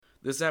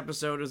This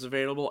episode is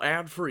available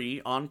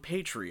ad-free on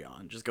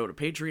Patreon. Just go to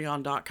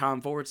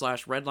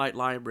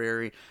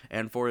patreon.com/redlightlibrary,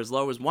 and for as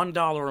low as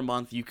 $1 a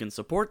month, you can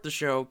support the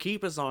show,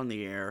 keep us on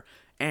the air,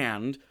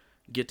 and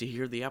get to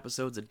hear the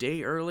episodes a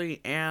day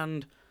early,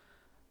 and,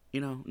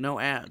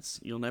 no ads.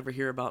 You'll never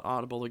hear about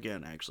Audible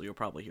again. Actually, you'll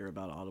probably hear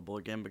about Audible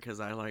again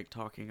because I like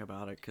talking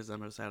about it because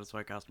I'm a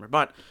satisfied customer,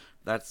 but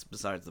that's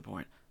besides the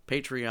point.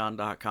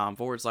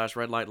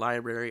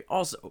 Patreon.com/redlightlibrary.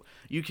 Also,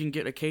 you can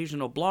get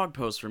occasional blog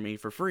posts from me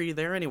for free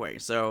there anyway.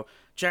 So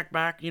check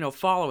back,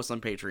 follow us on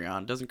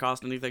Patreon. Doesn't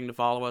cost anything to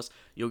follow us.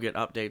 You'll get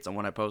updates on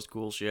when I post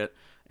cool shit.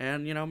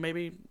 And,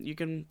 maybe you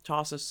can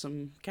toss us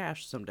some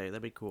cash someday.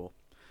 That'd be cool.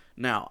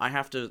 Now, I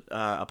have to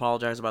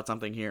apologize about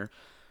something here.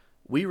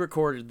 We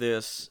recorded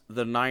this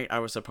the night I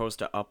was supposed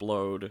to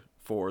upload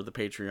for the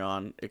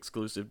Patreon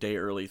exclusive day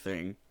early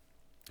thing.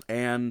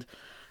 And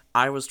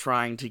I was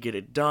trying to get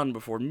it done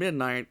before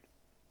midnight,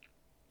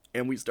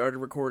 and we started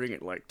recording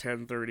at like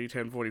 10:30,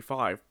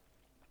 10:45.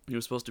 It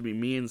was supposed to be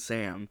me and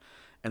Sam,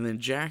 and then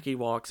Jackie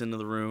walks into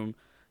the room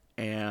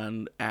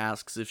and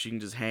asks if she can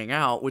just hang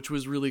out, which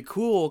was really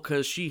cool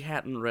because she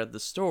hadn't read the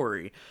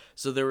story.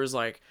 So there was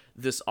like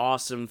this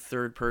awesome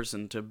third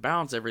person to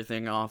bounce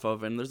everything off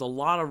of, and there's a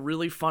lot of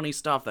really funny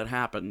stuff that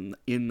happened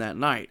in that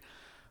night.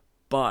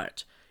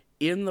 But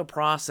in the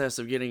process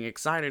of getting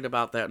excited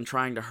about that and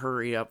trying to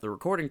hurry up the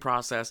recording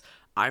process,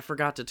 I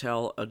forgot to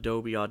tell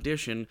Adobe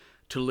Audition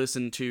to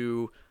listen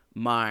to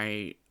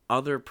my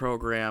other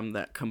program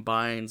that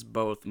combines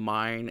both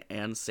mine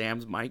and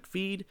Sam's mic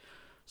feed.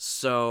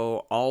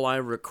 So all I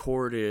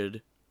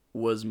recorded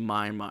was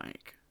my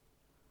mic.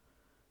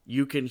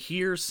 You can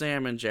hear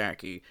Sam and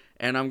Jackie,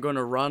 and I'm going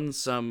to run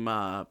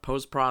some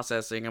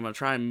post-processing. I'm going to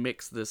try and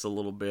mix this a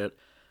little bit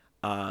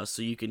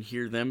so you can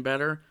hear them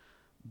better.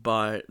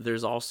 But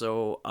there's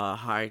also a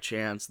high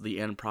chance the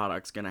end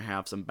product's going to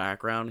have some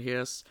background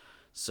hiss.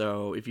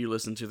 So if you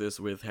listen to this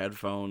with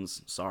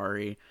headphones,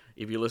 sorry.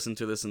 If you listen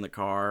to this in the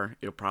car,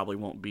 it probably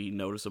won't be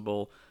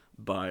noticeable.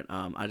 But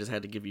I just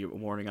had to give you a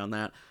warning on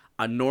that.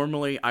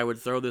 Normally, I would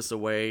throw this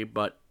away,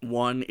 but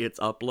one, it's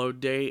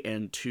upload day,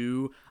 and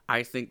two,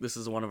 I think this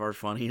is one of our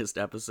funniest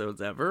episodes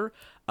ever.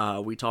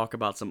 We talk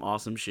about some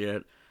awesome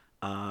shit.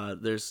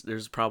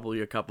 There's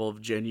probably a couple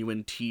of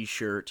genuine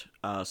t-shirt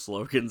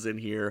slogans in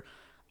here.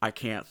 I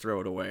can't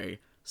throw it away,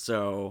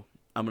 so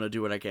I'm going to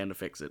do what I can to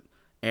fix it.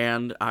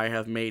 And I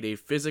have made a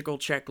physical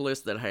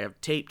checklist that I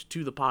have taped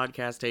to the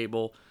podcast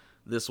table.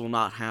 This will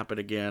not happen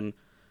again.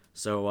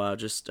 So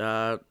just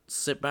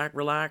sit back,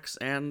 relax,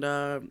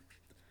 and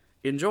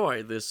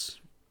enjoy this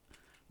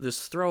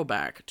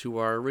throwback to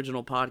our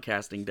original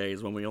podcasting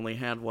days when we only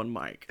had one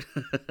mic.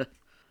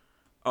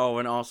 Oh,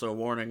 and also,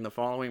 warning, the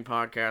following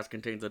podcast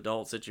contains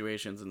adult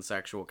situations and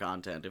sexual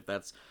content. If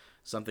that's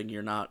something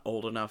you're not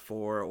old enough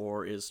for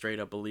or is straight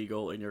up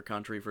illegal in your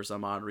country for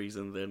some odd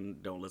reason, then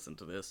don't listen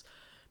to this.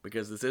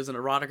 Because this is an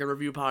erotica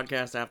review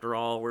podcast, after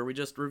all, where we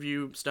just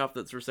review stuff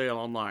that's for sale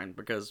online.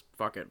 Because,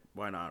 fuck it,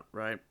 why not,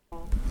 right?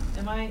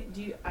 I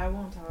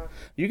won't talk.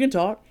 You can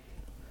talk.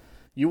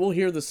 You will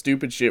hear the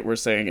stupid shit we're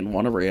saying and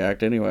want to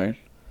react anyway.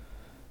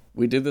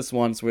 We did this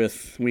once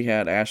we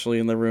had Ashley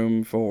in the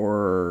room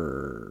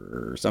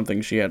for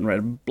something she hadn't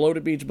read.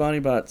 Bloated beach bunny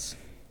butts.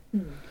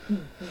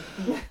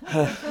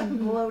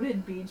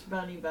 Bloated beach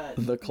bunny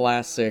butts. The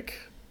classic.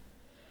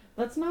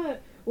 That's not...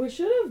 we've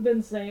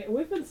been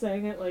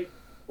saying it, like,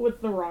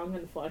 with the wrong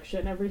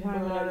inflection every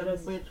time. Bloated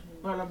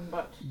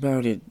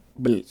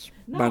beach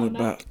bunny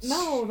butts.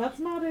 No, that's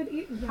not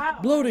it. How?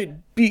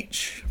 Bloated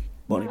beach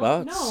bunny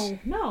butts.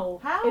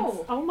 No.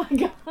 How? Oh my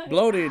god.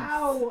 Bloated.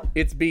 How?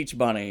 It's beach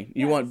bunny.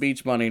 You want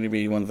beach bunny to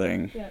be one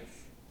thing. Yes.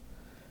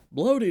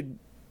 Bloated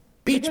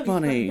beach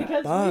bunny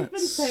because butts. we've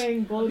been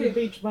saying bloated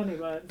beach bunny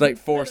butts. Like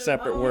 4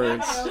 separate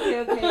words.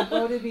 Okay.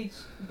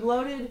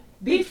 Bloated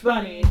beach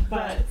bunny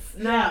butts.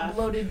 Not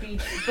bloated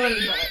beach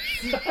bunny butts.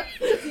 See,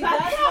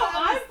 that's what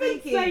I've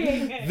been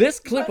saying it. This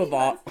clip of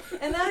all.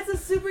 And that's a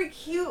super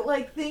cute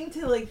thing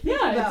to think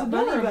Yeah, about. it's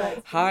Bunny adorable.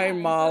 butts. Hi,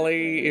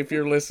 Molly, if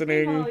you're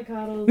listening. Hey, Molly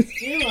Coddles,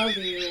 we love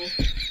you.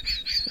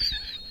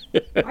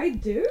 I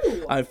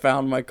do. I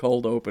found my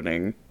cold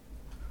opening.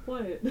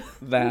 What?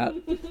 That.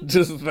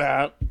 Just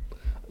that.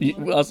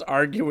 Us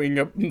arguing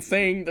and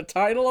saying the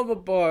title of a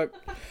book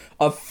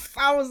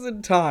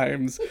 1,000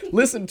 times.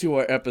 Listen to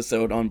our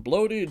episode on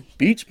Bloated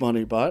Beach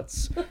Bunny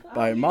Butts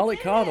by Molly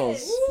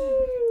Coddles.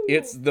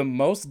 It's the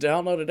most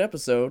downloaded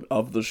episode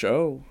of the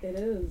show. It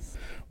is.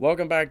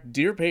 Welcome back,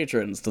 dear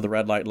patrons, to the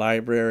Red Light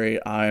Library.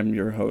 I'm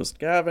your host,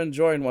 Gavin,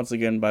 joined once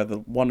again by the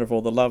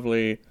wonderful, the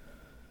lovely...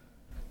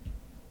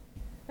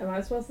 Am I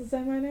supposed to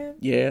say my name?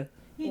 Yeah.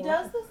 He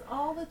does this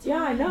all the time.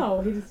 Yeah, I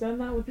know. He's done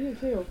that with you,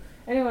 too.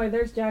 Anyway,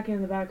 there's Jackie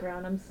in the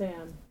background. I'm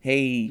Sam.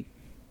 Hey.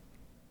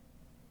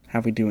 How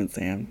we doing,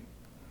 Sam?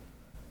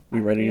 We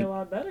I'd ready? be a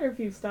lot better if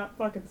you stopped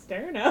fucking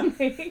staring at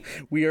me.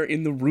 We are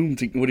in the room. What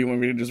do you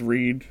want me to just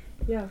read?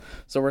 Yeah.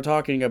 So we're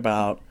talking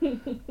about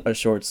a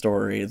short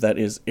story that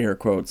is air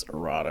quotes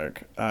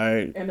erotic.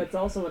 And it's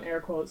also an air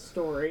quotes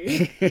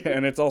story.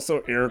 And it's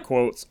also air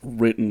quotes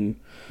written.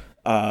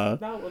 That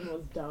one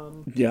was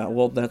dumb. Yeah,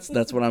 well, that's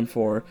what I'm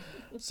for.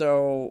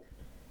 So,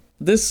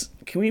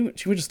 should we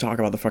just talk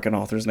about the fucking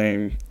author's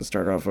name to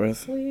start off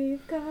with?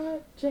 We've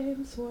got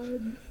James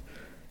Wood.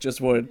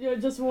 Just Wood. Yeah,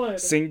 just Wood.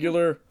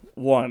 Singular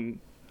one.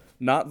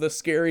 Not the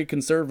scary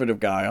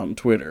conservative guy on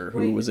Twitter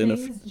who was in a...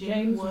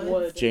 James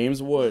Wood.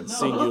 James Wood,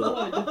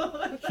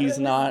 singular. He's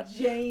not...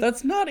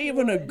 That's not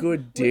even a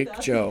good dick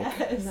joke.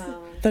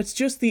 No. That's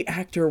just the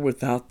actor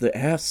without the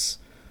S.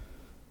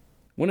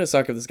 Wouldn't it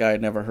suck if this guy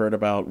had never heard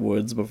about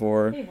Woods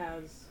before? He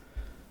has.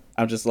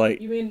 I'm just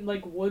like... You mean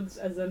like Woods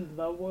as in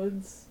the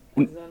Woods?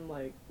 As in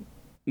like...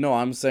 No,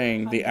 I'm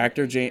saying the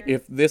actor...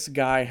 If this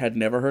guy had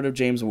never heard of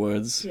James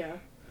Woods... Yeah.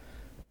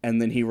 And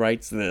then he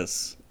writes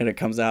this, and it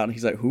comes out, and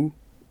he's like, who?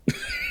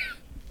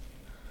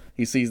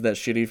 He sees that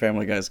shitty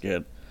Family Guy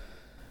skit.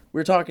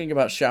 We're talking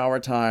about Shower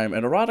Time,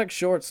 an erotic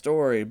short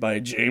story by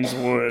James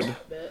Wood.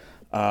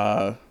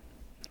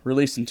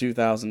 Released in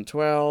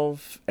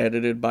 2012,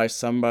 edited by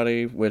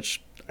somebody,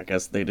 which I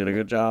guess they did a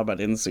good job. I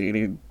didn't see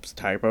any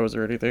typos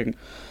or anything.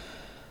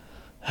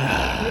 They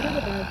did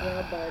a bad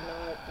job by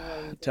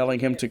not... telling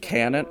him to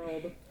can it.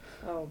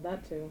 Oh,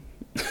 that too.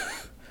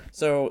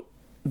 So,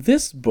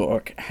 this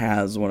book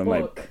has one of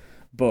my...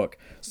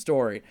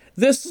 Story.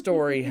 This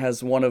story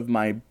has one of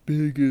my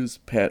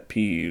biggest pet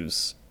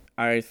peeves.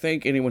 I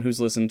think anyone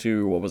who's listened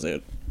to, what was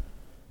it?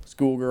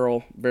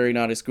 Schoolgirl. Very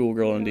naughty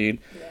schoolgirl indeed.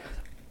 Yeah.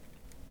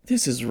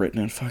 This is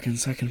written in fucking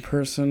second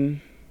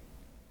person.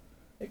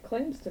 It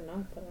claims to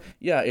not, though.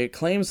 Yeah, it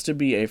claims to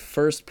be a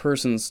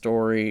first-person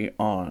story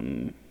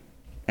on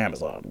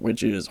Amazon,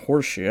 which is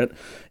horseshit.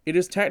 It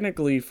is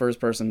technically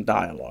first-person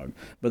dialogue,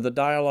 but the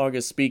dialogue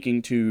is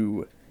speaking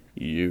to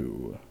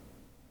you.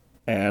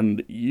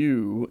 And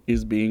you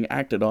is being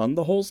acted on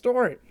the whole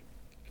story.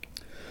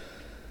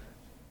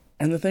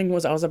 And the thing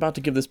was, I was about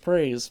to give this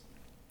praise.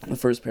 The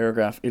first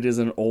paragraph, it is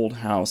an old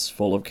house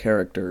full of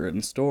character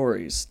and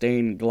stories,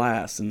 stained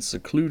glass and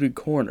secluded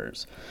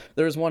corners.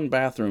 There is one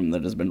bathroom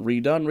that has been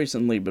redone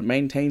recently but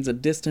maintains a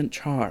distant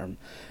charm.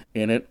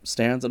 In it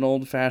stands an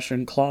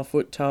old-fashioned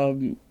clawfoot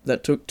tub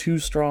that took 2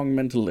 strong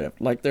men to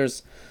lift. Like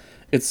It's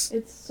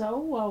so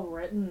well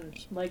written.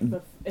 Like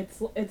it's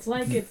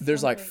like it's.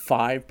 There's like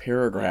 5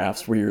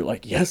 paragraphs where you're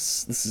like,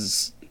 yes, this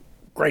is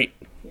great.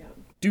 Yeah.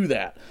 Do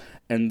that,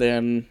 and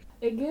then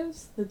it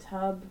gives the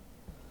tub.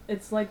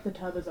 It's like the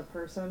tub is a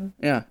person.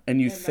 Yeah,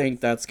 and you think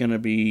that's gonna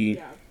be.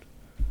 Yeah.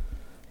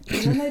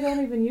 And then they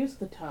don't even use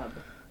the tub.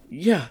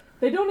 Yeah.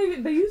 They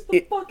use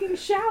the fucking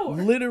shower.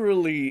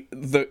 Literally,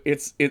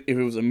 if it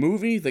was a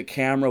movie, the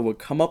camera would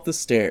come up the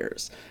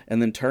stairs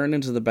and then turn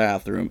into the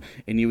bathroom,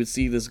 and you would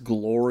see this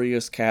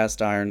glorious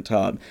cast iron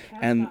tub.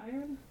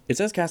 Iron? It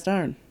says cast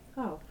iron.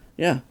 Oh.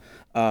 Yeah.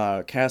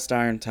 Cast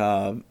iron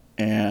tub,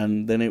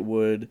 and then it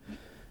would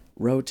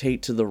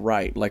rotate to the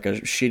right like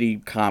a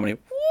shitty comedy.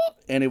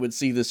 And it would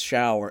see this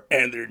shower,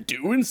 and they're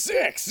doing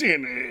sex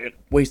in it.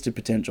 Wasted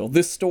potential.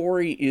 This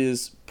story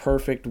is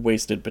perfect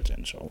wasted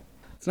potential.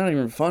 It's not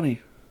even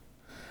funny.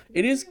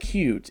 It is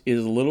cute. It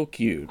is a little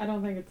cute. I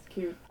don't think it's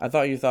cute. I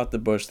thought you thought the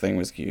bush thing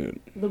was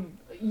cute.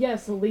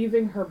 Yes,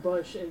 leaving her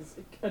bush is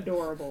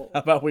adorable.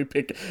 How about we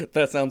pick...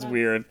 That sounds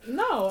weird.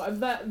 No,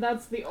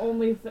 that's the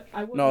only thing...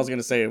 I was going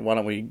to say, why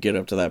don't we get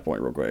up to that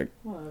point real quick?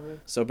 Whatever.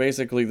 So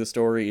basically the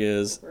story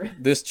is,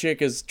 this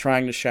chick is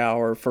trying to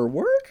shower for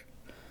work?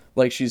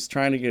 Like, she's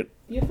trying to get...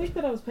 You think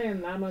that I was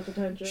paying that much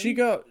attention?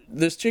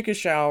 This chick is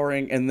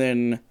showering, and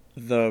then...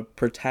 the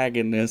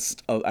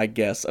protagonist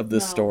of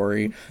this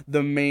story,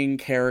 the main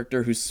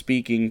character who's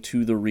speaking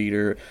to the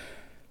reader,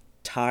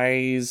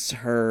 ties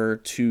her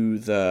to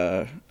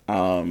the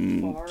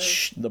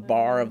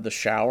bar of the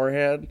shower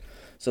head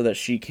so that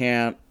she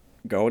can't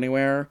go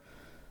anywhere.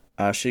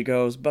 She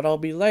goes, but I'll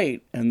be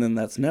late, and then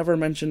that's never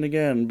mentioned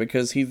again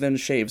because he then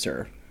shaves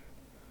her.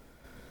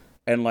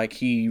 And like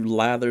he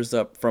lathers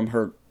up from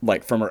her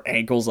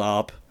ankles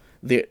up.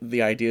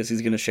 The idea is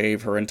he's gonna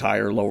shave her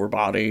entire lower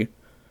body.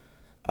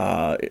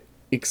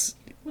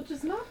 Which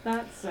is not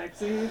that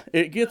sexy.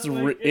 It gets...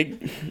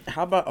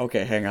 how about...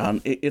 Okay, hang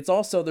on. It's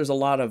also... There's a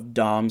lot of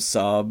dom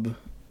sub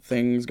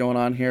things going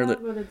on here. Yeah,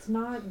 but it's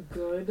not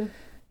good.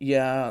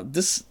 Yeah,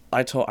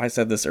 I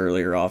said this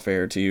earlier off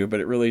air to you, but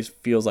it really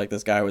feels like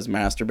this guy was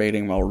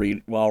masturbating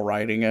while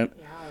writing it.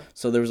 Yeah.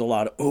 So there was a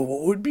lot of,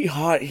 what would be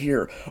hot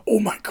here? Oh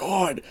my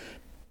god!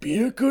 Be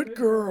a good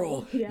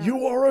girl! Yeah.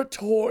 You are a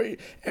toy,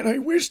 and I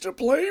wish to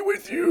play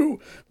with you!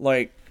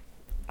 Like,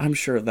 I'm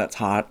sure that's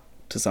hot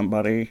to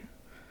somebody,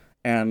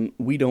 and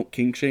we don't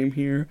kink shame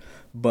here,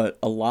 but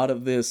a lot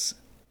of this,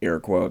 air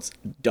quotes,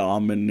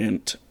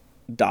 dominant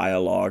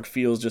dialogue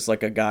feels just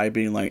like a guy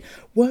being like,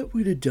 what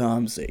would a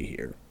dom say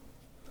here?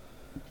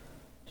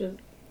 Just,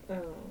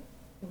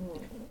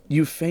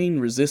 You feign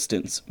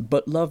resistance,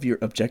 but love your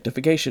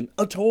objectification.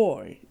 A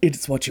toy!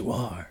 It's what you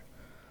are.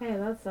 Hey,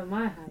 that's on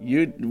my head.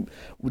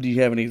 Do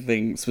you have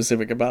anything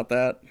specific about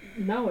that?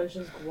 No, it's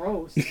just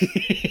gross.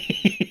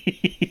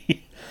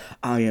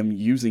 I am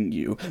using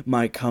you,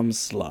 my cum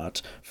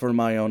slot, for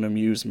my own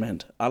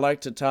amusement. I like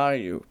to tie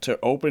you, to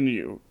open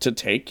you, to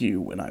take you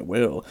when I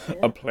will.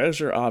 A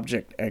pleasure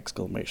object,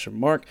 exclamation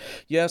mark.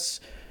 Yes,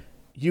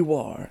 you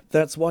are.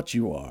 That's what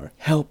you are.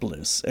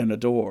 Helpless and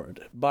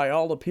adored. By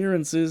all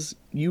appearances,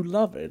 you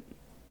love it.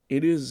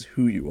 It is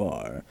who you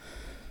are.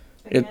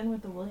 Again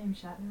with the William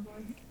Shatner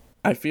voice.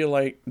 I feel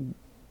like...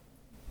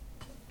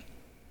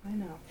 I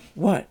know.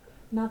 What?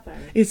 Nothing.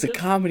 It's a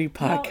comedy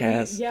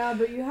podcast. Yeah,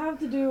 but you have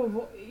to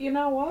do you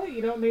know what?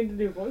 You don't need to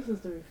do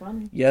voices to be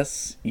funny.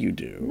 Yes, you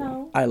do.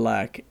 No. I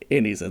lack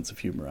any sense of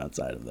humor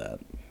outside of that.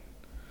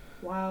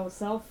 Wow,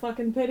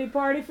 self-fucking-pity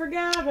party for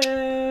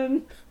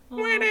Gavin! Oh,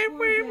 poor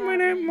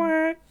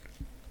Gavin.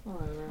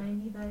 Oh, I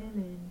need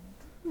vitamins.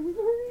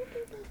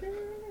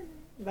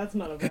 that's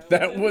not a bad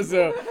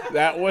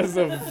That was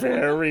a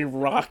very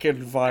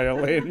rockin'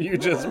 violin you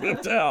just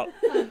whipped out.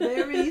 A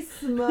very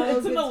small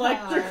It's an guitar.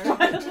 electric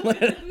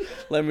violin.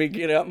 Let me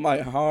get out my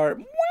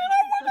heart.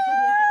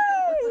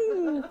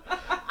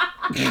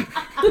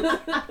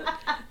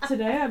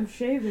 Today I'm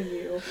shaving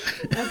you,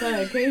 as I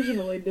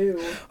occasionally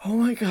do. Oh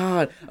my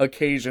god,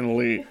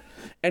 occasionally.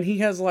 And he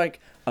has like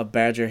a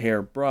badger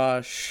hair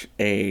brush,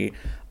 That's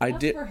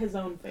for his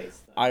own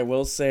face, though. I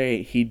will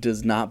say he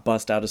does not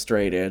bust out a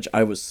straight edge.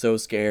 I was so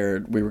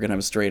scared we were gonna have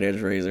a straight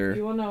edge razor.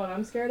 You wanna know what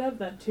I'm scared of?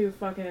 That two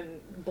fucking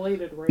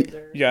bladed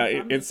razor. Yeah,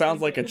 I'm it just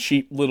sounds like a thinking-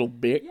 cheap little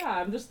Bic. Yeah,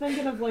 I'm just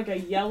thinking of like a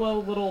yellow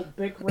little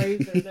Bic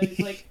razor that is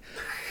like...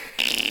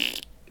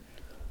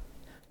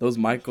 Those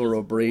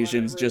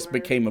microabrasions just everywhere.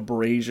 became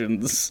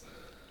abrasions.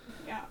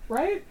 Yeah,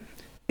 right?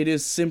 It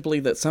is simply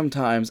that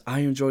sometimes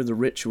I enjoy the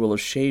ritual of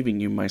shaving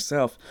you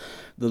myself.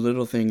 The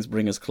little things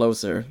bring us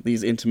closer.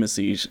 These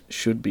intimacies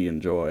should be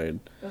enjoyed.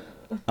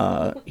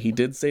 He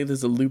did say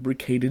there's a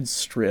lubricated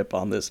strip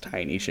on this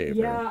tiny shaver.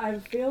 Yeah, I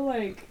feel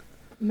like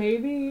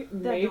maybe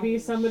don't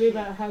somebody shave.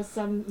 that has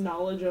some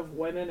knowledge of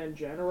women in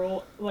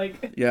general,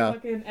 like, Yeah.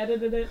 fucking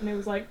edited it and it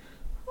was like,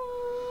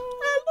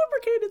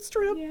 Lubricated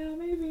strip. yeah,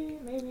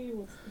 maybe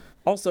we'll...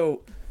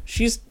 Also,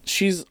 she's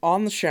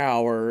on the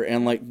shower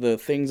and like the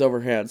things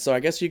overhead. So I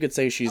guess you could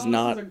say she's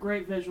not. This is a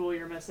great visual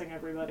you're missing,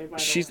 everybody. By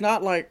the She's way.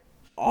 not like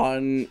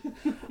on.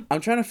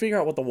 I'm trying to figure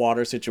out what the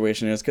water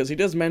situation is because he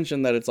does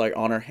mention that it's like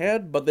on her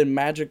head, but then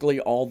magically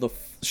all the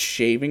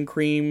shaving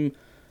cream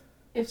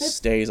If it's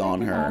stays thick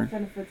on her. enough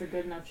and if it's a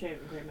good enough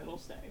shaving cream, it'll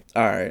stay.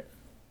 All right,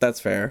 that's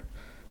fair.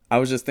 I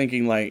was just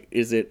thinking like,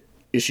 is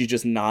she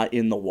just not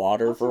in the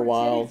water Also, for a her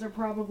while? titties are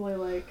probably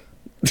like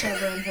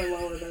covering her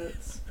lower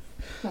bits.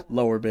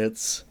 Lower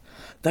bits.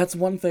 That's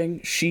one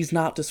thing she's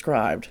not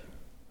described.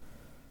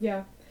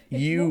 Yeah.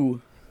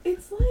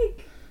 It's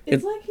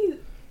It's like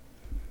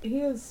he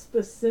is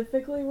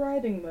specifically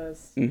writing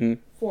this Mm-hmm.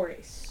 for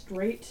a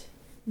straight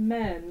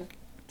men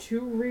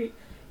to read.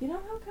 You know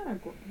how kind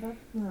of that,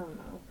 I don't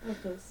know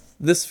what this.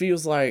 This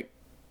feels like.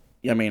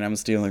 I mean, I'm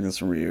stealing this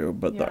from you,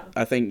 but Yeah.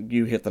 I think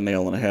you hit the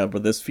nail on the head.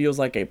 But this feels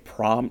like a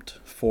prompt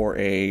for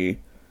a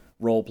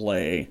role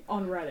play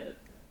On Reddit.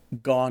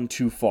 gone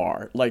too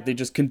far. Like they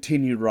just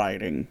continued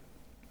writing,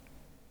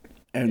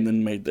 and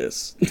then made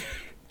this.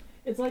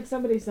 It's like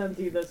somebody sends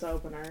you this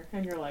opener,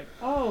 and you're like,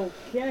 oh,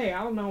 okay,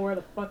 I don't know where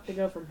the fuck to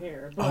go from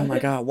here. But Oh my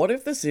god! What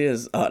if this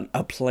is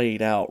a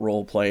played out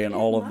role play, and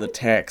all of the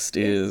text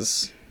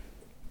is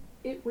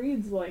It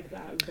reads like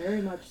that,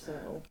 very much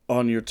so.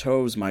 "On your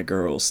toes, my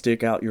girl.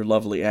 Stick out your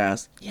lovely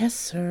ass." Yes,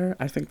 sir.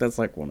 I think that's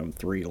like one of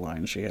 3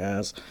 lines she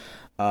has.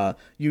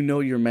 You know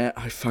you're mad.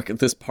 I fucking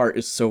this part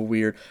is so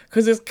weird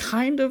because it's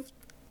kind of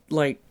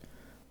like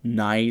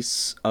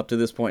nice up to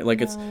this point. Like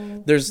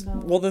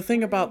the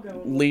thing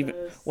about leaving.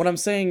 What I'm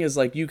saying is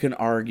like you can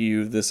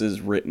argue this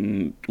is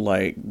written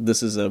like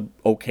this is a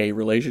okay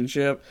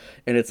relationship,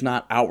 and it's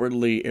not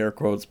outwardly air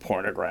quotes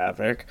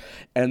pornographic.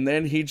 And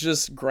then he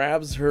just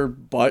grabs her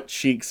butt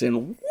cheeks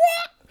and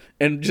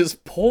and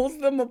just pulls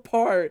them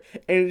apart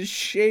and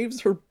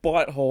shaves her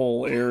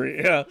butthole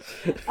area.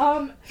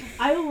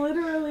 I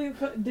literally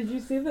did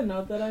you see the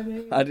note that I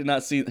made? I did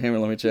not see. Hang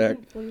on, let me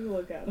check. Please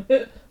look at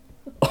it.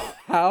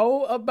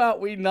 How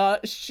about we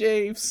not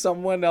shave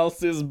someone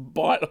else's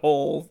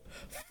butthole?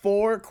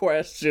 4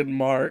 question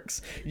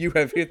marks. You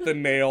have hit the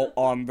nail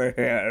on the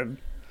head.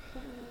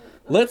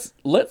 Let's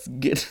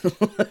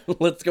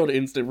go to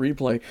instant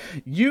replay.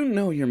 You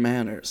know your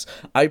manners.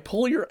 I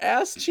pull your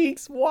ass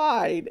cheeks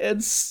wide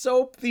and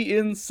soap the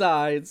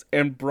insides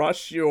and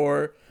brush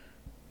your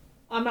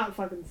I'm not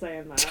fucking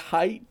saying that.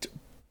 tight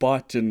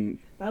button.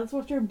 That's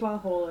what your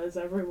butthole is,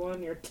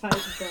 everyone. Your tight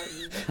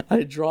button.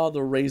 I draw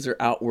the razor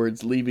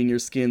outwards, leaving your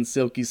skin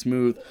silky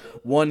smooth.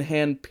 One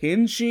hand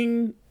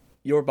pinching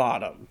your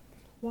bottom.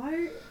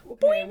 Why?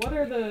 Okay, what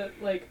are the,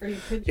 like, are you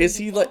pinching Is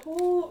the he, like-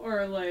 butthole,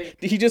 or, like...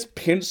 Did he just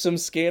pinch some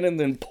skin and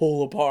then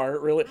pull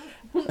apart? Really?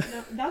 No,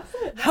 that's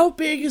it. How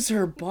big is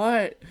her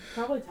butt?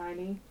 Probably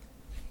tiny.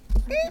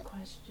 There's a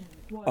question.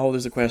 What? Oh,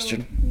 there's a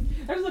question.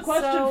 There's a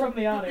question So- from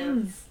the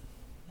audience.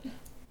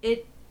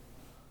 It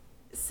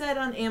said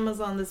on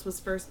Amazon this was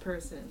first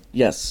person.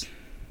 Yes.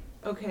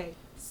 Okay,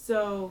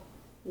 so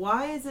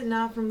why is it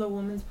not from the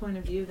woman's point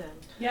of view then?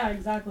 Yeah,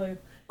 exactly.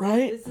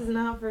 Right? This is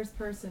not first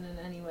person in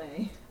any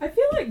way. I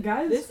feel like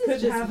guys This is could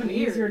just have an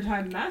weird. easier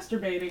time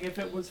masturbating if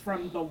it was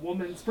from the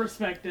woman's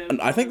perspective. And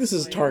I think this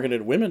is honestly.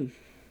 targeted women.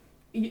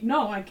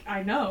 No,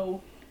 I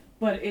know,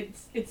 but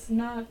it's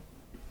not.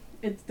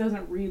 It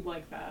doesn't read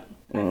like that.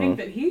 I think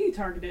that he is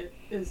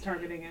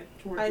targeting it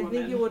towards I women.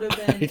 think it would have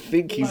been I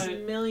think he's... a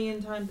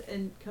million times,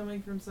 and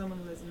coming from someone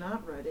who has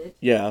not read it,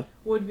 Yeah.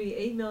 would be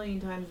 8 million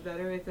times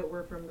better if it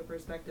were from the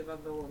perspective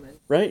of the woman.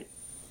 Right?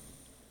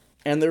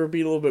 And there would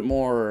be a little bit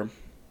more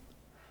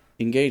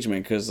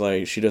engagement, because,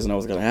 like, she doesn't know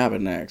what's going to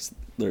happen next.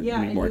 There'd be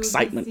more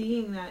excitement. You would be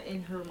seeing that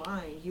in her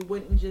mind. You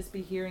wouldn't just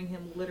be hearing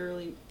him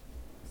literally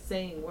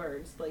saying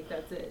words. Like,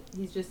 that's it.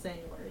 He's just saying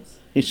words.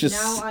 He's just...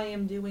 Now I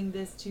am doing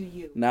this to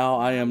you. Now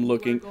I am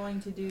looking... You're going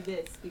to do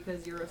this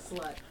because you're a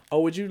slut. Oh,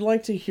 would you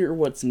like to hear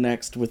what's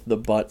next with the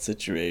butt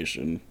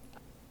situation?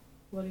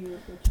 What are you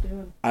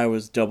doing? I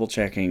was double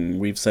checking.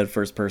 We've said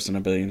first person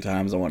a billion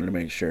times. I wanted to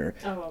make sure.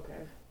 Oh, okay.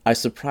 I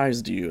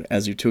surprised you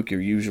as you took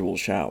your usual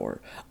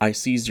shower. I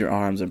seized your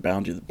arms and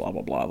bound you, blah,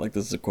 blah, blah. Like,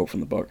 this is a quote from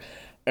the book.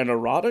 An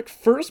erotic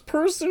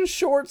first-person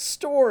short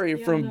story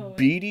from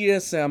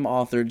BDSM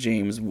author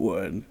James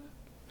Wood.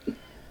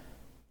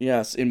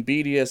 Yes, in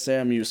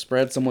BDSM, you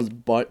spread someone's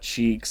butt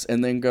cheeks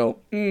and then go,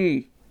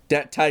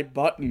 that tight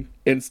button,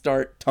 and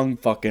start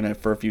tongue-fucking it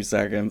for a few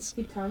seconds.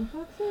 He tongue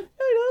fucks it?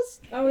 Yeah, he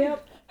does. Oh,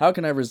 yep. How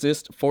can I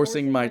resist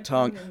forcing my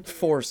tongue?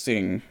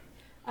 Forcing.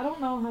 I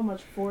don't know how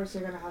much force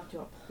you're gonna have to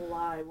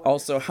apply. when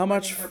Also, you're how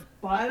much... spreading her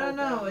butt I don't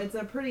know. open. It's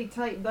a pretty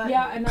tight button.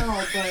 Yeah, I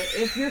know, but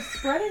if you're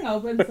spreading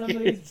open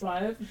somebody's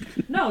butt...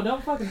 No,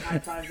 don't fucking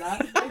high-five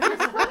that. If you're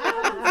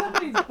spreading open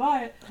somebody's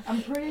butt,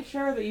 I'm pretty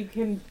sure that you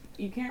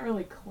can't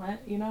really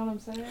clench, you know what I'm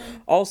saying?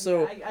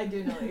 Also... I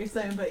do know what you're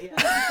saying, but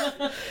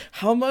yeah.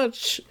 How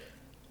much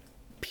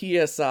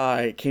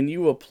PSI can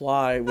you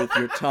apply with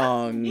your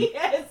tongue?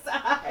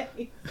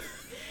 PSI.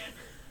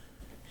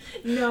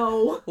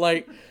 No.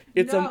 Like,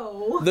 it's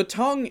No. the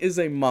tongue is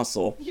a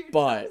muscle, Your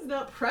but... tongue's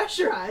not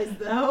pressurized,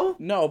 though.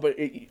 No, but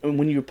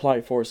when you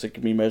apply force, it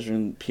can be measured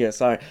in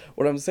PSI.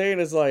 What I'm saying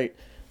is, like,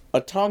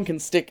 a tongue can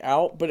stick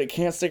out, but it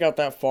can't stick out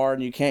that far,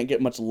 and you can't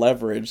get much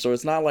leverage, so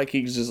it's not like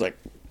he's just, like...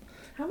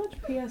 How much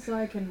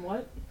PSI can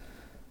what?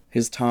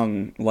 His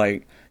tongue,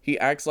 like, he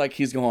acts like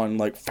he's going,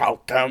 like,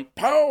 Falcon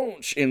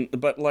Punch!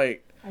 But,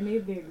 like... I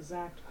need the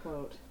exact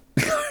quote.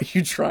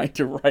 You trying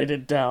to write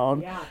it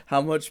down? Yeah.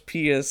 How much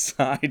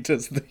PSI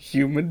does the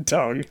human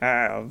tongue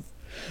have?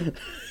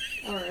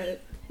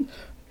 Alright.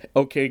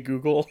 Okay,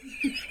 Google.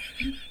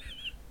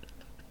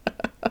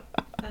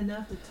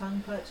 Enough to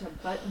tongue punch a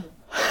button.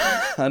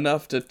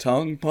 Enough to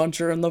tongue punch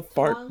her in the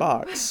fart Tongue-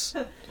 box.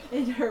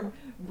 In her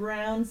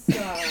brown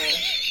star.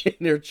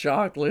 In her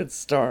chocolate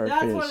starfish.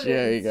 That's what it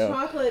There is. you go.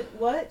 Chocolate,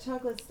 what?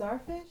 Chocolate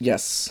starfish?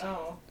 Yes.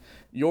 Oh.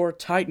 Your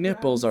tight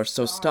nipples are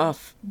so Star.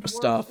 stuff.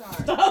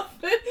 Dwarf star.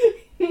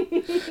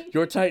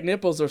 Your tight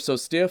nipples are so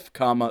stiff,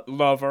 comma,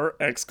 lover,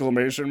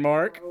 exclamation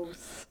mark.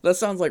 Gross. That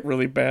sounds like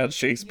really bad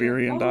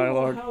Shakespearean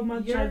dialogue. Oh, how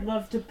much You're- I'd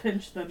love to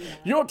pinch them now.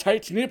 Your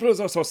tight nipples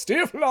are so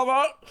stiff,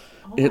 lover.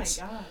 Oh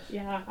It's- my gosh.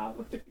 Yeah, how...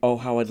 Oh,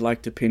 how I'd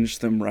like to pinch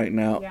them right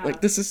now. Yeah.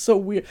 Like, this is so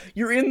weird.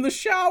 You're in the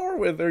shower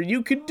with her.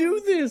 You could do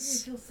I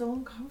this. feel so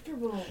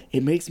uncomfortable.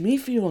 It makes me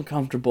feel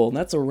uncomfortable, and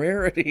that's a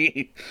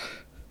rarity.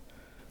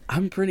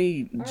 I'm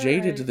pretty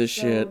jaded to this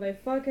so shit. They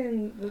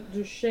fucking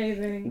just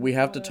shaving. We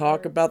have to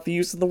talk about the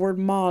use of the word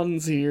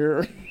mons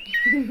here.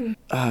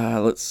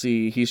 Let's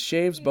see. He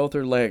shaves both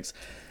her legs.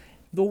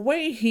 The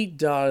way he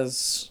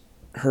does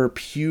her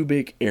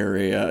pubic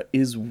area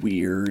is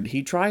weird.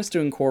 He tries to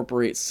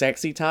incorporate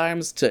sexy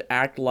times to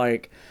act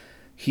like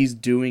he's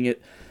doing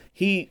it.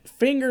 He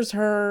fingers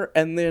her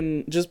and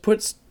then just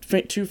puts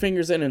two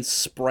fingers in and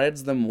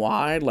spreads them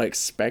wide, like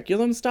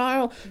speculum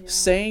style,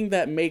 saying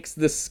that makes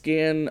the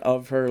skin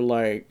of her,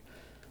 like,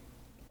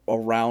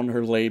 around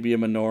her labia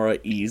minora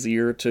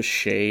easier to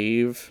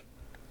shave.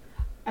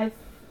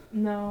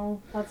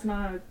 No, that's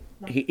not.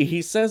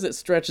 He says it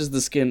stretches the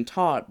skin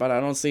taut, but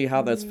I don't see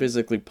how that's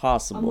physically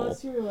possible.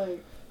 Unless you're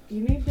like,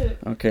 you need to.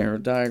 Okay,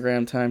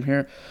 diagram time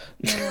here.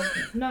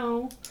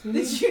 No. You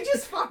Did need, you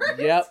just fart?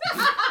 Yep.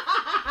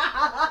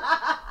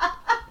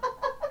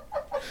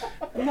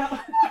 no.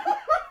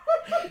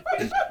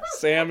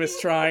 Sam is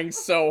trying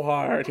so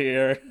hard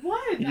here.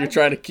 What? You're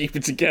trying to keep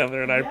it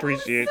together, and I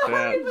appreciate Sorry,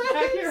 that. but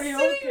I'm Jackie, are sitting you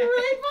okay?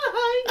 right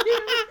behind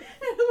him.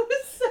 And it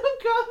was so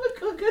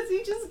comical because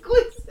he just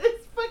clicks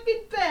his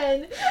fucking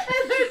pen and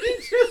then he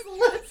just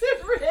lets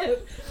it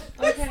rip.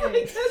 Okay, It's like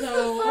this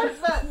so- is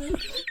the start button.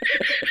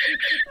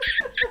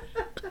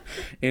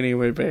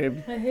 Anyway,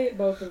 babe, I hate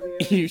both of you.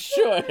 you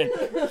should.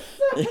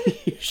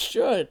 You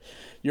should.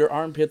 Your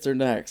armpits are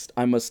next.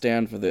 I must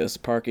stand for this.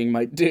 Parking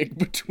my dick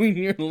between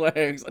your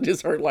legs. I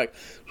just heard like,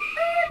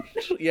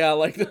 yeah,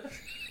 like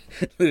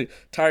the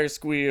tire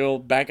squeal,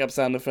 backup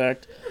sound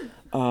effect.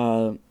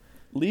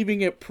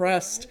 Leaving it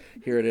pressed.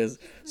 Here it is.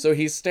 So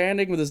he's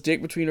standing with his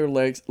dick between her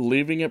legs,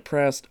 leaving it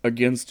pressed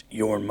against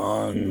your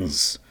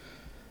mons.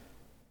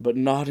 but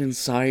not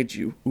inside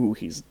you. Ooh,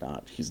 he's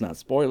not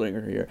spoiling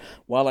her here.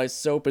 While I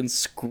soap and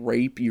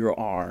scrape your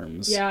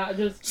arms. Yeah,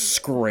 just...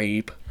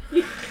 Scrape.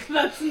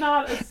 That's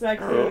not a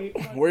sexy...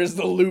 Where's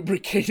the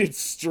lubricated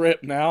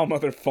strip now,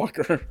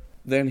 motherfucker?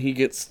 Then he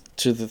gets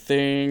to the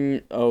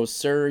thing. Oh,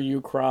 sir,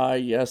 you cry.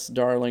 Yes,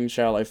 darling,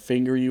 shall I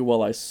finger you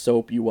while I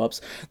soap you up?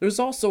 There's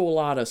also a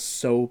lot of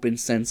soap in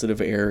sensitive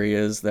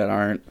areas that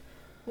aren't...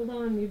 Hold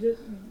on,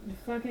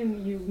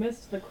 you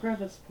missed the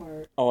crevice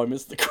part. Oh, I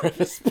missed the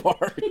crevice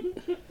part.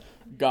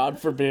 God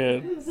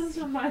forbid. This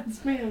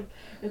reminds me of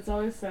It's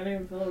Always Sunny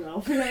in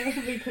Philadelphia,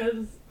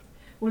 because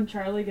when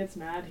Charlie gets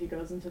mad, he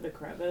goes into the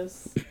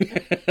crevice.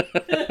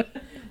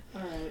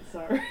 Alright,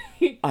 sorry.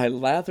 I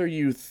lather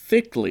you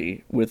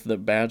thickly with the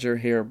badger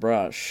hair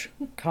brush,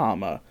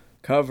 comma,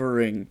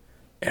 covering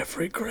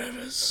every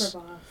crevice.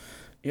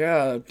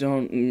 Yeah,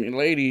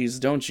 ladies,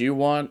 don't you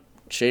want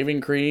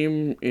shaving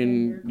cream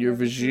in your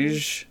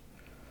vagine?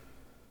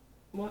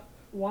 What?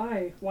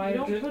 Why? You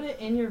don't put it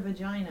in your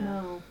vagina.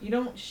 No. You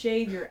don't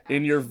shave your...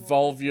 In your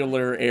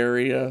vulvular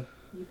area.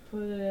 You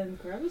put it in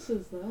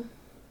crevices, though.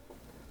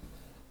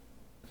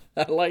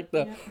 I like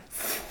the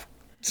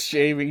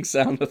shaving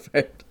sound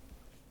effect.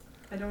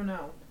 I don't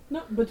know.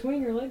 No,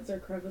 between your legs are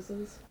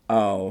crevices.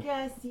 Oh,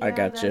 Yes, yeah, I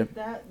got you.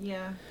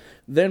 Yeah.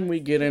 Then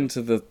we get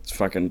into the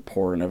fucking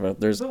porn of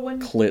it. There's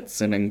clits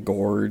and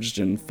engorged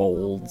and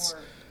folds.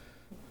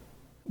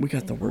 We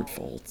got the word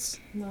folds.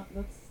 No,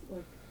 that's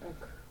like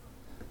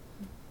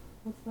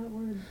what's that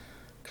word?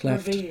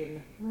 Cleft.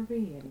 Ravine. Your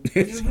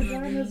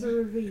vagina's a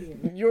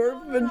ravine. Your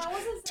I wasn't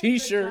saying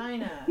t-shirt.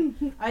 vagina.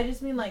 I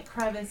just mean like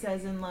crevice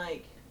as in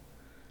like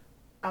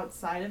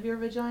outside of your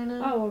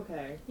vagina. Oh,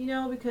 okay. You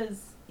know,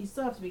 because you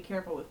still have to be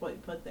careful with what you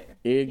put there.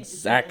 Exactly. You can't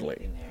just put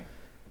anything there.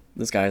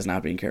 This guy is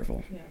not being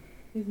careful. Yeah,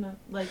 he's not.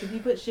 Like if you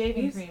put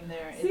shaving cream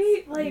there,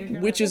 see, like, you're gonna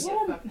which is-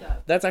 get fucked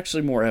up. That's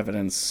actually more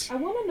evidence. I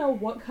want to know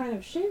what kind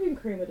of shaving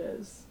cream it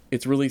is.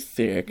 It's really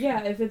thick.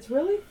 Yeah, if it's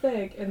really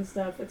thick and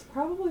stuff, it's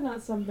probably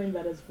not something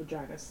that is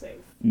vagina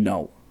safe.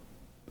 No.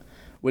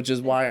 Which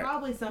is why... It's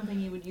probably something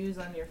you would use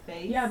on your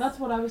face. Yeah, that's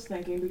what I was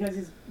thinking, because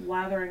he's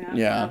lathering up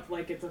stuff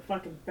like it's a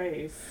fucking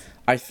face.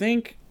 I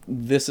think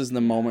this is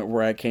the moment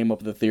where I came up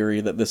with the theory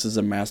that this is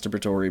a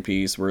masturbatory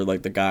piece where,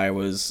 like, the guy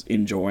was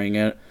enjoying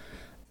it.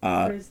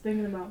 Or he's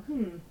thinking about,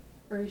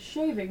 or he's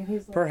shaving, and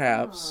he's like,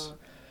 Perhaps.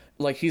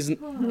 Like,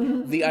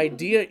 the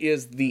idea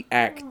is the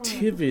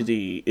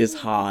activity is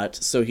hot,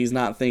 so he's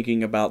not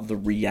thinking about the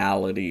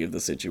reality of the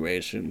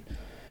situation.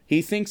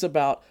 He thinks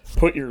about,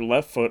 put your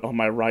left foot on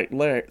my right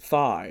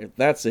thigh.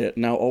 That's it.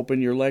 Now open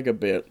your leg a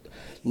bit.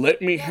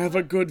 Let me have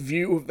a good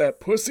view of that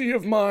pussy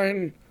of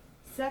mine.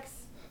 Sex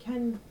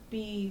can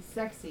be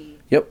sexy.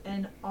 Yep.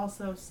 And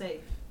also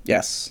safe.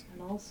 Yes.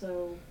 And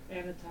also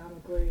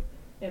anatomically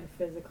and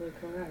physically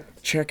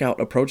correct. Check out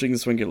Approaching the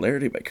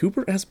Singularity by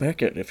Cooper S.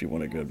 Beckett if you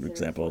want a good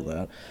example of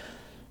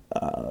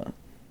that.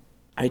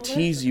 I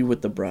tease you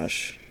with the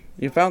brush.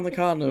 You found the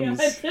condoms.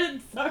 Yeah, I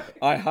did, sorry.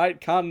 I hide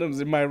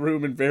condoms in my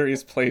room in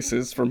various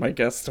places for my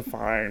guests to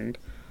find.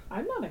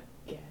 I'm not a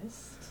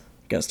guest.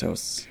 Guest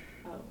hosts.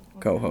 Oh. Okay.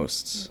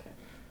 Co-hosts. Okay.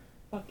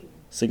 Fucking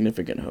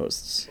Significant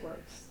hosts. gross.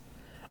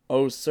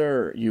 Oh,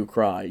 sir, you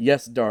cry.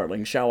 Yes,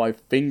 darling, shall I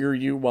finger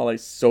you while I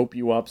soap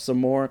you up some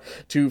more?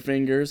 2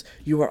 fingers.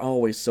 You are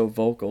always so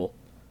vocal.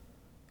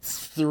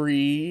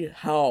 3,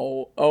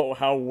 how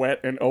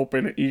wet and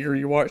open and eager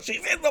you are.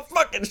 She's in the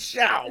fucking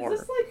shower. Is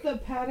this like the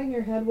patting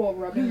your head while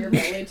rubbing your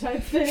belly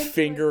type thing?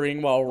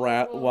 Fingering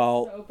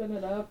while open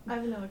it up. I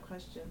have another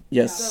question.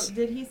 Yes. So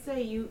did he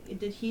say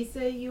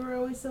you were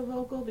always so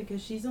vocal?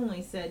 Because she's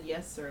only said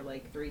yes sir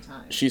like 3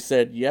 times. She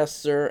said yes,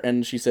 sir,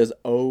 and she says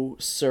oh,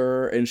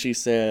 sir, and she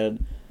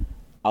said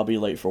I'll be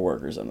late for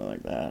work or something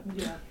like that.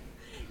 Yeah.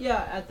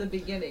 Yeah, at the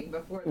beginning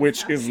before.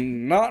 Which is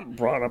not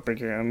brought up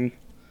again.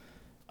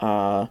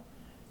 So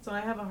I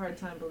have a hard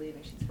time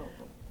believing she's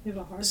vocal. You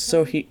have a hard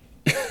So time? he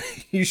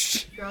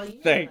Girl, you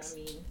know Thanks.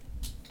 what I mean.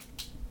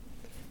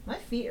 My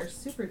feet are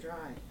super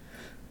dry.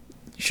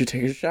 You should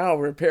take a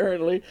shower,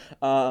 apparently.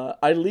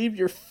 I leave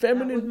your That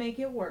feminine... would make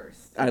it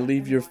worse. I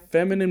leave your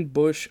feminine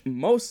bush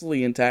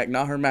mostly intact,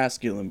 not her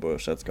masculine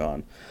bush, that's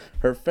gone.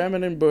 Her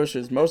feminine bush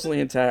is mostly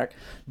intact,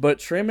 but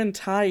trim and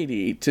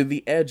tidy to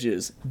the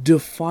edges,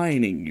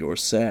 defining your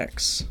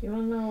sex. You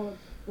wanna know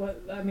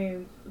what I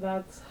mean?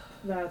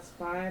 That's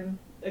fine,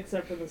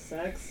 except for the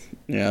sex.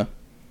 Yeah.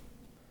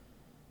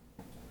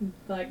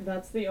 Like,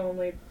 that's the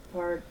only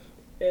part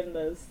in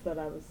this that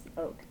I was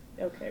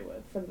okay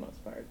with, for the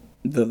most part.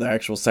 The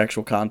actual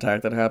sexual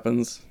contact that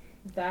happens.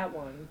 That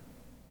one.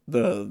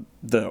 The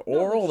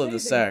oral or the shaving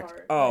sex?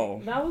 part. Oh.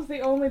 Like, that was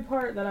the only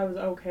part that I was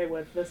okay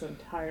with this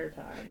entire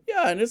time.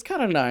 Yeah, and it's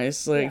kind of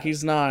nice. Like, Yeah.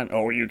 he's not,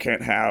 oh, you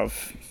can't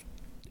have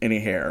any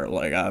hair.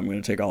 Like, I'm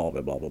going to take all of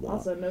it, blah, blah, blah.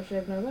 Also, no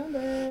shave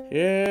November.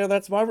 Yeah,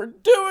 that's why we're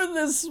doing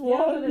this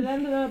Yeah, but it one.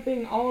 ended up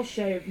being all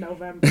shave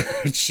November.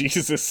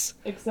 Jesus.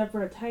 Except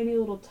for a tiny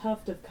little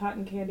tuft of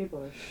cotton candy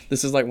bush.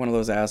 This is like one of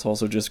those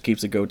assholes who just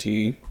keeps a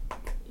goatee.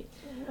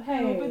 I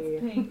hope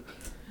it's Hey. pink.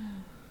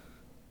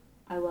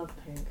 I love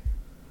pink.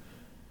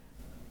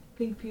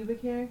 Pink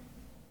pubic hair?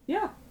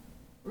 Yeah.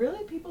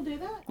 Really? People do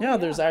that? Yeah,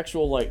 there's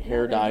actual like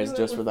hair They dyes do it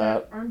just with for their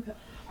that. Armpit.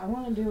 I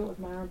want to do it with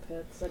my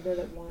armpits. I did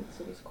it once.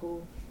 It was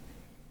cool.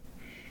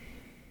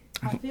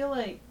 I feel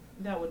like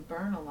that would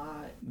burn a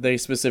lot. They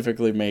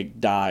specifically make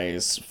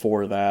dyes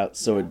for that,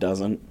 so it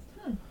doesn't.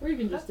 Or you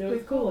can just That's do it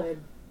with pretty cool.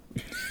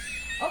 Kool-Aid.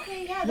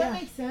 Okay, yeah, that Yeah.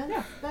 makes sense.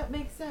 Yeah. That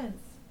makes sense.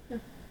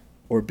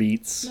 Or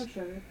beets. No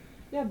sugar.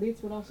 Yeah,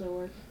 beets would also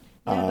work.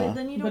 Yeah, but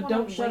then you don't But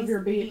don't wanna shove your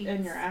waste beet in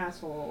beets. your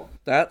asshole.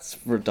 That's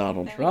for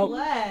Donald Trump.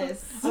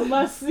 Unless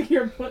Unless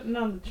you're putting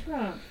on the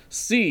Trump.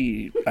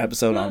 See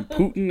episode on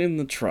Putin in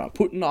the Trump.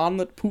 Putin on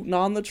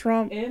the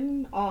Trump?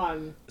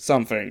 On.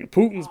 Something.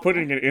 Putin's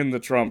putting it in the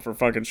Trump for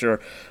fucking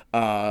sure.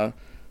 It'll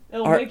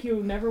Our- make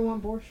you never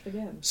want borscht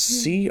again.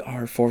 See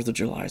our 4th of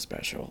July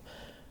special.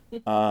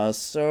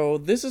 So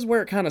this is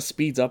where it kind of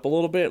speeds up a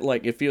little bit.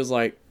 Like, it feels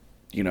like,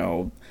 you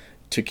know,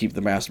 to keep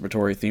the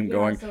masturbatory theme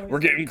going, so we're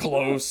getting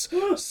close.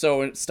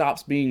 So it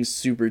stops being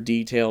super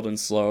detailed and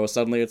slow.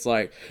 Suddenly it's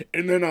like,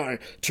 and then I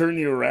turn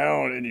you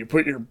around and you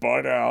put your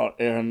butt out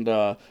and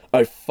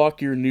I fuck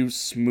your new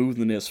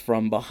smoothness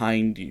from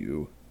behind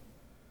you.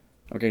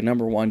 Okay,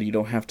 number one, you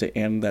don't have to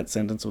end that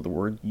sentence with the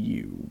word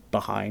you.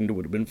 Behind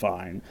would have been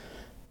fine.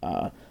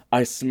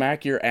 I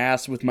smack your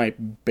ass with my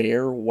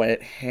bare,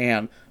 wet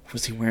hand.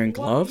 Was he wearing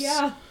gloves?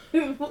 Yeah.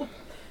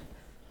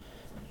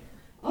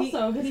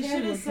 Also, his he hand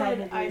should have would said,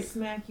 probably... "I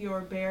smack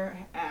your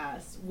bare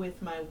ass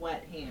with my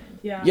wet hand."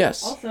 Yeah.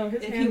 Yes. Also,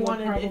 his If he hand would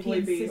wanted- if he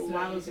probably be insisted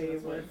on lousy using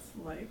those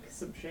with, like,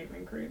 some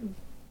shaving cream.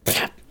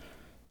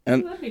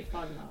 And That'd be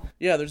fun, though.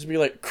 yeah, there'd just be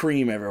like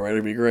cream everywhere.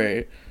 It'd be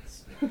great.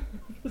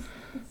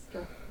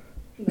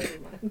 Never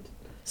mind.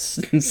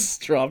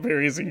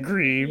 Strawberries and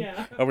cream.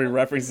 Yeah. Are we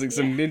referencing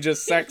some ninja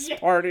sex Yeah.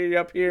 party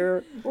up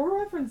here?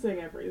 We're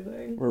referencing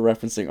everything. We're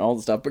referencing all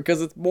the stuff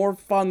because it's more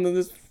fun than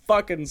this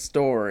fucking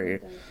story.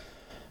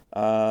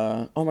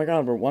 Oh my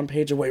god, we're 1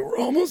 page away. We're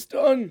almost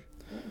done.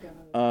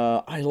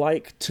 I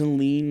like to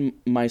lean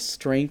my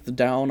strength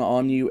down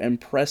on you and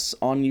press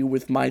on you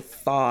with my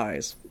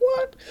thighs.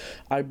 What?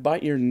 I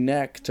bite your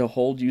neck to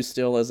hold you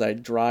still as I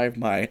drive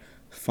my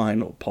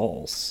final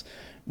pulse.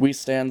 We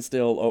stand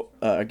still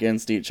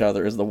against each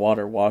other as the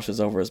water washes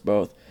over us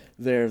both.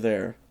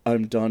 There.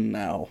 I'm done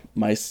now.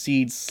 My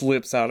seed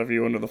slips out of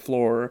you into the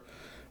floor,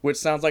 which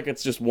sounds like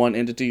it's just one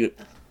entity.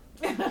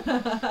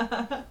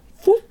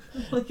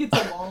 Like it's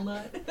a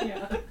walnut.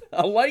 Yeah.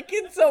 Like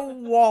it's a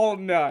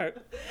walnut.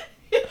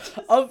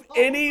 Of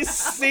any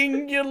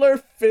singular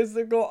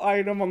physical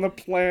item on the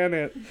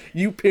planet,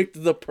 you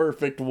picked the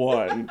perfect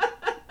one.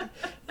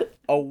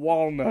 A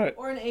walnut.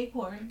 Or an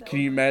acorn. Can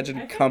you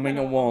imagine coming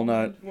a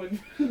walnut?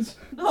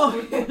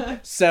 Oh, yeah.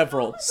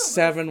 Several.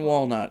 7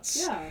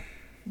 walnuts. Yeah.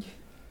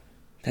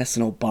 That's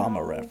an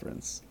Obama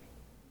reference.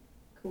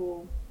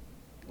 Cool.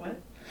 What?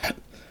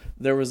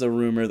 There was a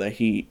rumor that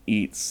he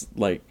eats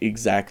like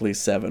exactly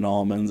 7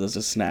 almonds as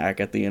a snack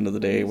at the end of the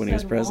day You when he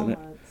was said president.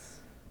 walnuts.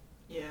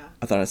 Yeah.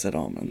 I thought I said You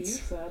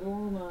almonds. said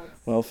walnuts.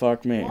 Well,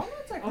 fuck me.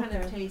 Walnuts are kind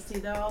of Okay. tasty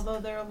though, although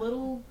they're a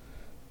little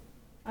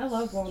I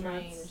love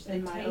walnuts strange.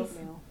 in They my taste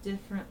oatmeal.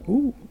 different.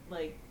 Ooh,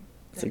 Like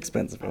it's than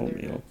expensive other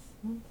oatmeal.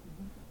 nuts.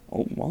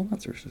 Oh,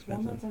 walnuts are expensive.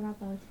 Walnuts are not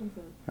that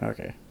expensive.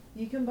 Okay.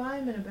 You can buy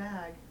them in a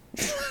bag.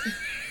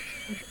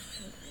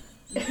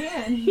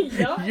 You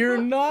can. You're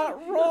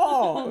not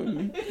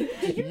wrong.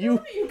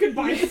 You You could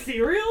buy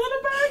cereal in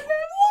a bag now?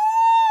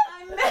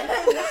 I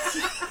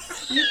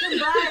meant you can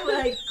buy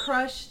like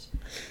crushed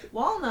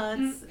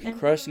walnuts and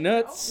Crushed put them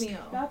in nuts? oatmeal.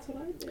 That's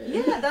what I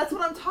did. Yeah, that's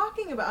what I'm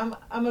talking about.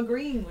 I'm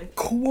agreeing with you.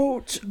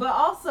 quote. But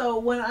also,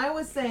 when I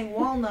was saying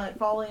walnut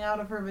falling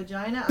out of her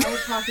vagina, I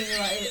was talking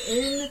about it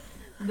in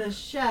the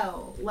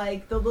shell,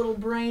 like the little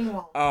brain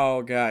walnut.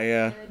 Oh god,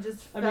 yeah. And it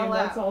just I fell mean,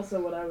 that's out. also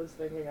what I was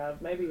thinking of.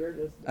 Maybe you're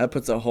just... That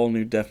puts a whole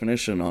new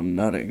definition on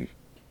nutting.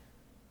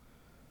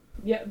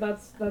 Yeah,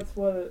 that's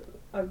what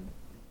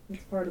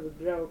it's part of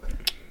the joke.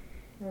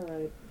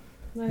 Alright.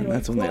 And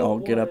that's when they all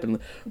get up and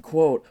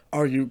quote,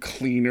 "Are you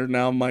cleaner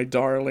now, my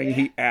darling?"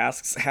 He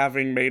asks,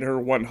 having made her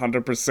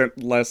 100%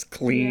 less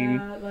clean.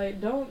 Yeah,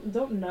 like,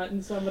 don't nut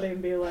in somebody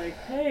and be like,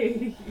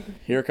 hey,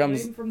 Here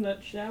comes clean from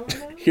that shower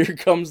now? Here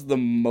comes the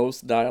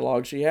most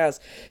dialogue she has.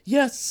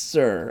 "Yes,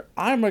 sir,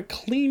 I'm a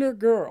cleaner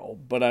girl,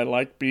 but I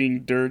like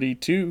being dirty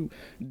too.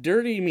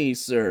 Dirty me,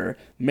 sir.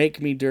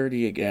 Make me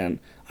dirty again.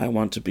 I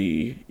want to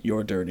be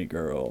your dirty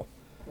girl."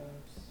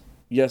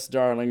 "Yes,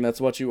 darling,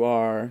 that's what you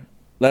are.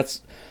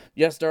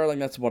 Yes, darling,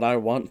 that's what I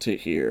want to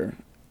hear.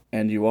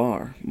 And you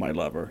are, my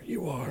lover.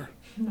 You are."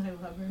 My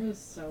lover. It was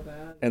so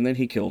bad. And then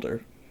he killed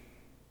her.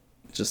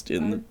 Just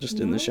in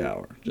the No,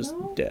 shower. Just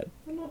no. dead.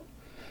 I'm not...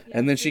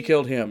 And then she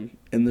killed him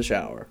in the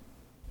shower.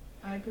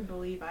 I could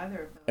believe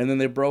either of them. And then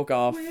they broke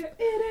off. We're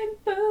eating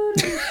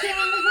food in the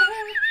shower.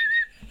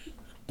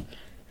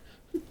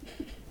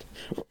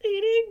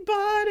 Eating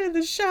butt in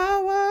the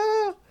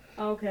shower.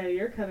 Okay,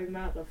 you're cutting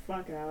that the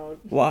fuck out.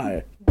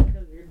 Why?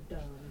 Because you're dumb.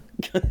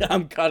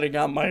 I'm cutting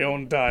out my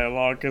own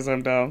dialogue because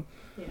I'm dumb.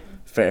 Yeah.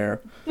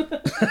 Fair.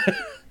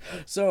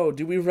 So,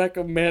 do we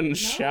recommend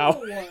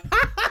shower?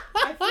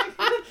 I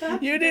think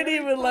You didn't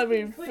even let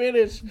me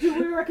finish. Do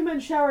we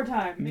recommend shower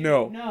time? Maybe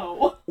No.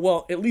 No.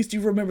 Well, at least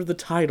you remember the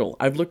title.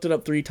 I've looked it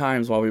up 3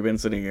 times while we've been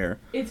sitting here.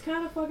 It's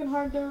kind of fucking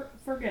hard to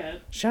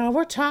forget.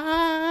 Shower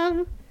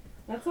time.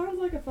 That sounds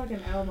like a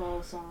fucking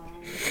Elmo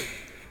song.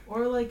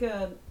 Or like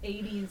a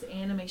 80s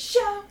anime.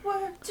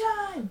 Shower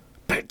time!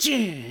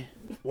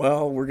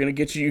 Well, we're gonna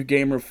get you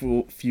gamer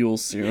fuel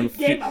soon.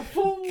 Game of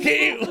Fools!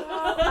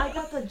 Oh, I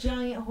got the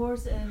giant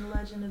horse in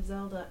Legend of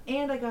Zelda,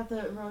 and I got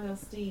the royal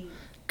steed.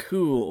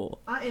 Cool.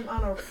 I am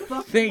on a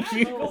fucking... Thank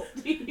you.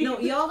 No,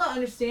 y'all don't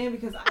understand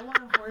because I want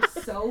a horse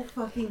so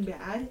fucking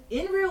bad.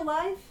 In real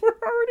life, We're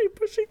already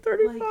pushing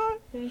 35.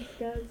 like, Thanks,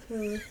 guys, for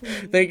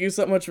listening. Thank you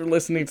so much for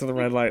listening to the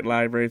Red Light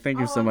Library. Thank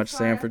you oh, so I'm much,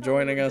 sorry, Sam, I for thought we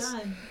joining were us.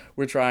 done.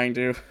 We're trying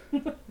to.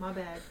 My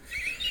bad.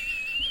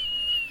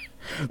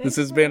 This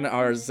has been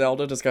our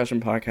Zelda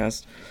discussion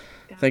podcast.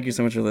 Thank you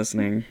so much for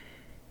listening.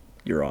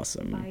 You're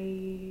awesome.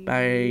 Bye.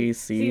 Bye.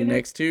 See you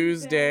next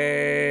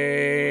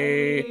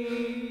Tuesday.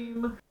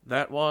 Lame.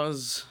 That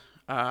was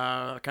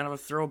kind of a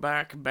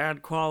throwback,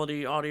 bad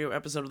quality audio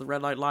episode of the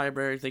Red Light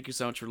Library. Thank you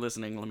so much for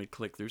listening. Let me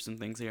click through some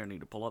things here. I need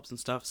to pull up some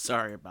stuff.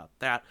 Sorry about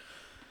that.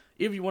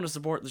 If you want to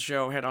support the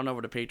show, head on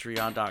over to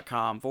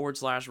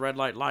patreon.com/Red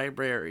Light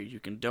Library. You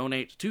can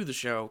donate to the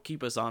show,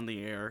 keep us on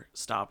the air,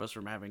 stop us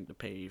from having to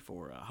pay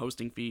for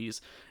hosting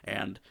fees,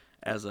 and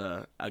as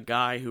a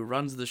guy who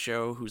runs the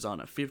show who's on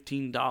a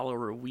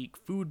 $15 a week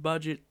food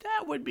budget,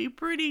 that would be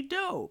pretty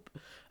dope.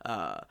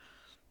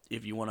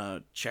 If you want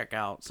to check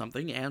out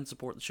something and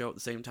support the show at the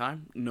same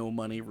time, no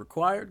money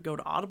required, go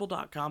to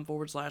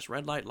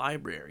audible.com/Red Light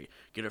Library.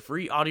 Get a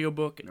free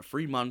audiobook and a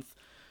free month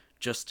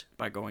just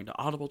by going to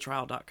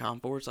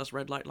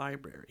audibletrial.com/Red Light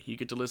Library. You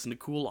get to listen to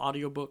cool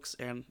audiobooks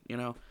and,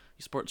 you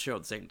support the show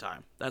at the same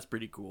time. That's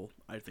pretty cool,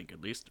 I think, at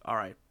least. All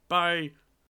right, bye.